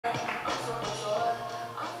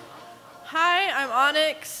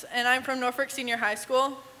Onyx, and I'm from Norfolk Senior High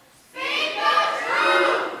School. Speak the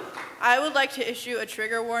truth! I would like to issue a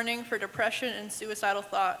trigger warning for depression and suicidal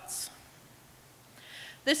thoughts.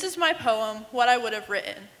 This is my poem, What I Would Have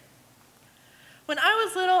Written. When I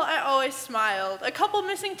was little, I always smiled. A couple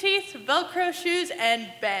missing teeth, Velcro shoes, and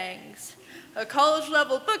bangs. A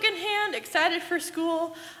college-level book in hand, excited for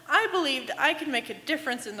school, I believed I could make a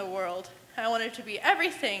difference in the world. I wanted to be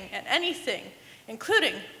everything and anything,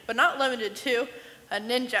 including, but not limited to, a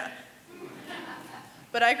ninja.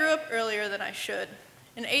 But I grew up earlier than I should.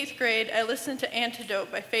 In 8th grade, I listened to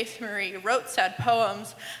Antidote by Faith Marie, wrote sad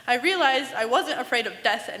poems. I realized I wasn't afraid of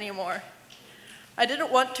death anymore. I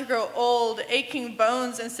didn't want to grow old, aching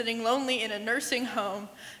bones and sitting lonely in a nursing home.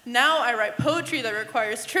 Now I write poetry that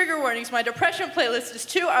requires trigger warnings. My depression playlist is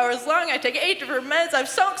 2 hours long. I take 8 different meds. I've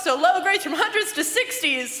sunk so low, grades from hundreds to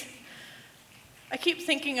 60s. I keep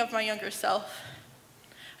thinking of my younger self.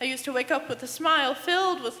 I used to wake up with a smile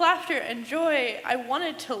filled with laughter and joy. I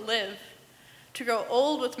wanted to live, to grow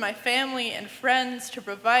old with my family and friends, to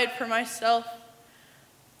provide for myself.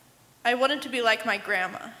 I wanted to be like my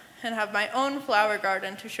grandma and have my own flower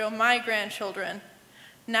garden to show my grandchildren.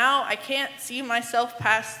 Now I can't see myself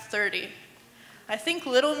past 30. I think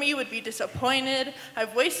little me would be disappointed.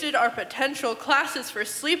 I've wasted our potential. Classes for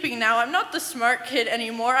sleeping now. I'm not the smart kid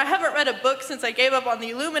anymore. I haven't read a book since I gave up on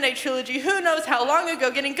the Illuminate trilogy. Who knows how long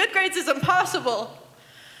ago? Getting good grades is impossible.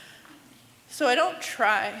 So I don't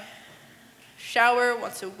try. Shower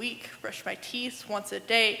once a week, brush my teeth once a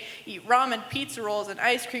day, eat ramen, pizza rolls, and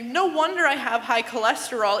ice cream. No wonder I have high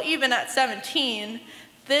cholesterol, even at 17.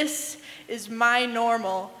 This is my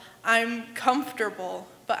normal. I'm comfortable,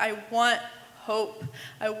 but I want hope.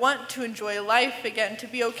 I want to enjoy life again, to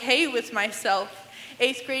be okay with myself.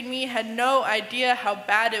 8th grade me had no idea how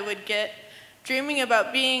bad it would get. Dreaming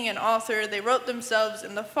about being an author, they wrote themselves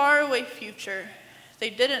in the faraway future.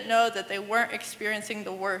 They didn't know that they weren't experiencing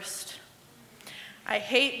the worst. I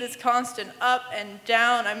hate this constant up and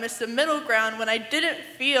down. I miss the middle ground when I didn't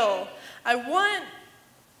feel. I want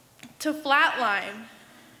to flatline,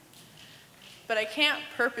 but I can't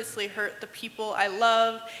purposely hurt the people I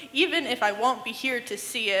love, even if I won't be here to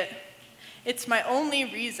see it. It's my only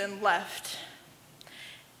reason left.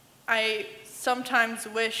 I sometimes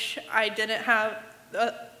wish everyone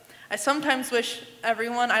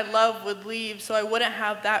I love would leave so I wouldn't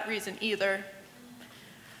have that reason either.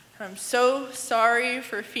 I'm so sorry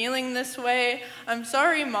for feeling this way. I'm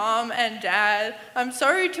sorry, Mom and Dad. I'm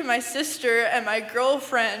sorry to my sister and my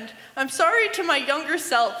girlfriend. I'm sorry to my younger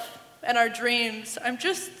self and our dreams. I'm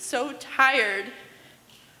just so tired.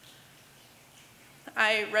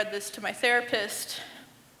 I read this to my therapist.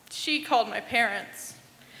 She called my parents.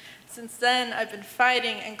 Since then, I've been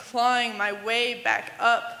fighting and clawing my way back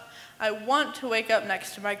up. I want to wake up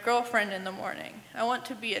next to my girlfriend in the morning. I want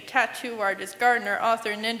to be a tattoo artist, gardener,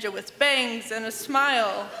 author, ninja with bangs and a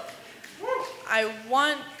smile. I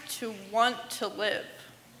want to live.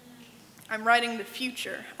 I'm writing the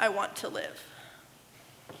future I want to live.